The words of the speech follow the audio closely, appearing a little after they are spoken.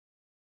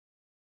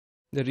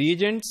The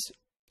reagents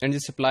and the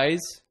supplies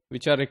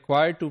which are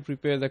required to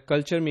prepare the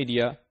culture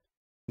media,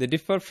 they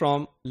differ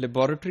from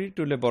laboratory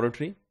to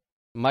laboratory,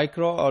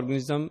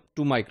 microorganism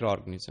to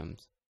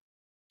microorganisms.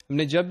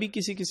 हमने जब भी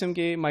किसी किस्म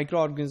के micro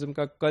organism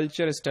का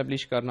culture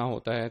establish करना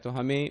होता है तो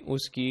हमें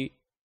उसकी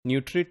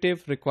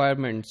न्यूट्रिटिव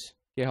रिक्वायरमेंट्स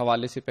के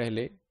हवाले से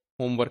पहले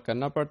होमवर्क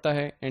करना पड़ता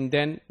है and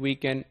then we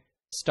can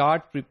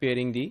start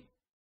preparing the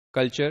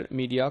culture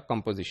media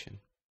composition.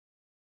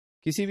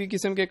 किसी भी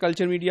किस्म के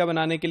कल्चर मीडिया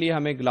बनाने के लिए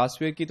हमें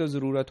ग्लासवेयर की तो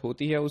ज़रूरत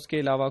होती है, उसके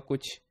अलावा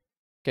कुछ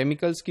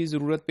केमिकल्स की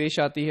ज़रूरत पेश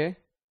आती है.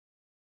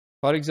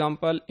 For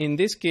example in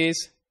this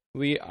case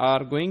we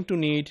are going to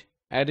need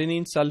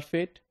adenine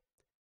sulphate,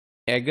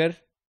 eager,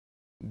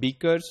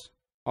 beakers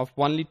of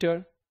 1 liter,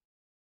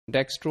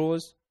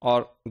 dextrose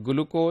or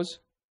glucose,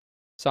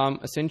 some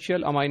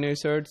essential amino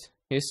acids,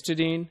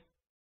 histidine,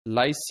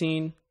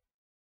 lysine,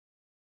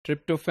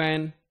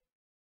 tryptophan,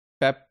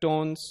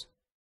 peptones,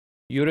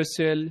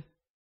 uracil,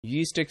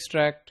 yeast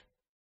extract,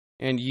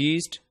 and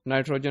yeast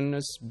nitrogen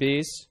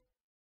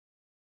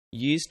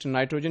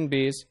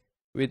base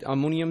with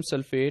ammonium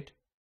sulfate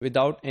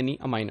without any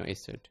amino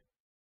acid.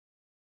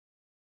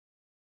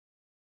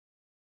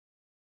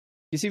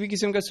 किसी भी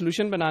किस्म का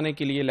solution बनाने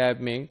के लिए lab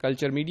में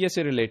culture media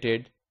से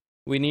related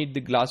we need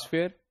the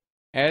glassware.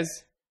 As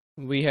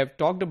we have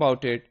talked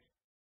about it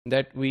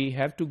that we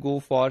have to go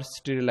for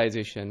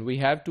sterilisation. We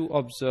have to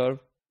observe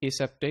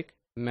aseptic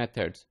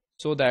methods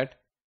so that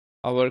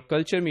our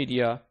culture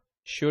media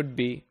should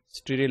be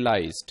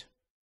sterilised.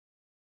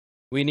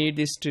 We need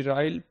the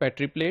sterile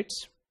petri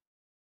plates,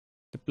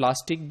 the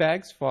plastic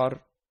bags for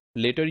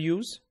letter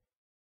use,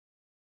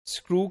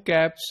 screw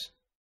caps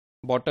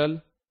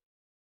bottle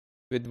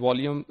with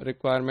volume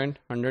requirement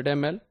 100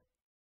 ml,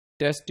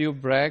 test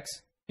tube racks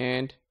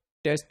and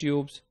test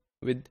tubes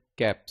with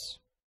caps.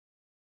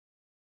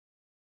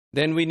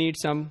 Then we need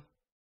some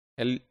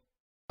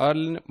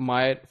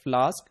Erlenmeyer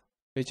flask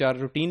which are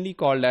routinely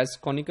called as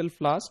conical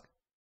flask.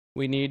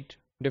 We need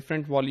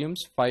different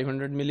volumes,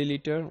 500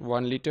 milliliter,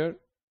 1 liter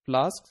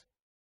flasks.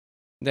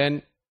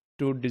 Then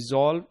to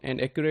dissolve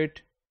and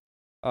accurate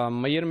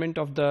measurement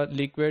of the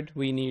liquid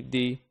we need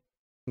the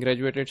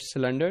graduated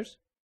cylinders.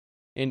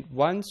 And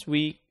once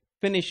we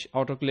finish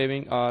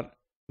autoclaving our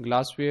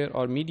glassware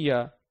or media,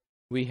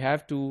 we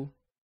have to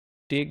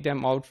take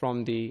them out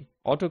from the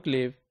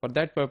autoclave. For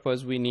that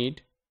purpose, we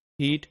need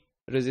heat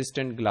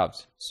resistant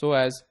gloves so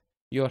as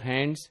your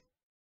hands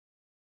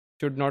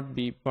should not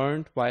be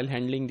burnt while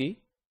handling the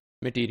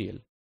material.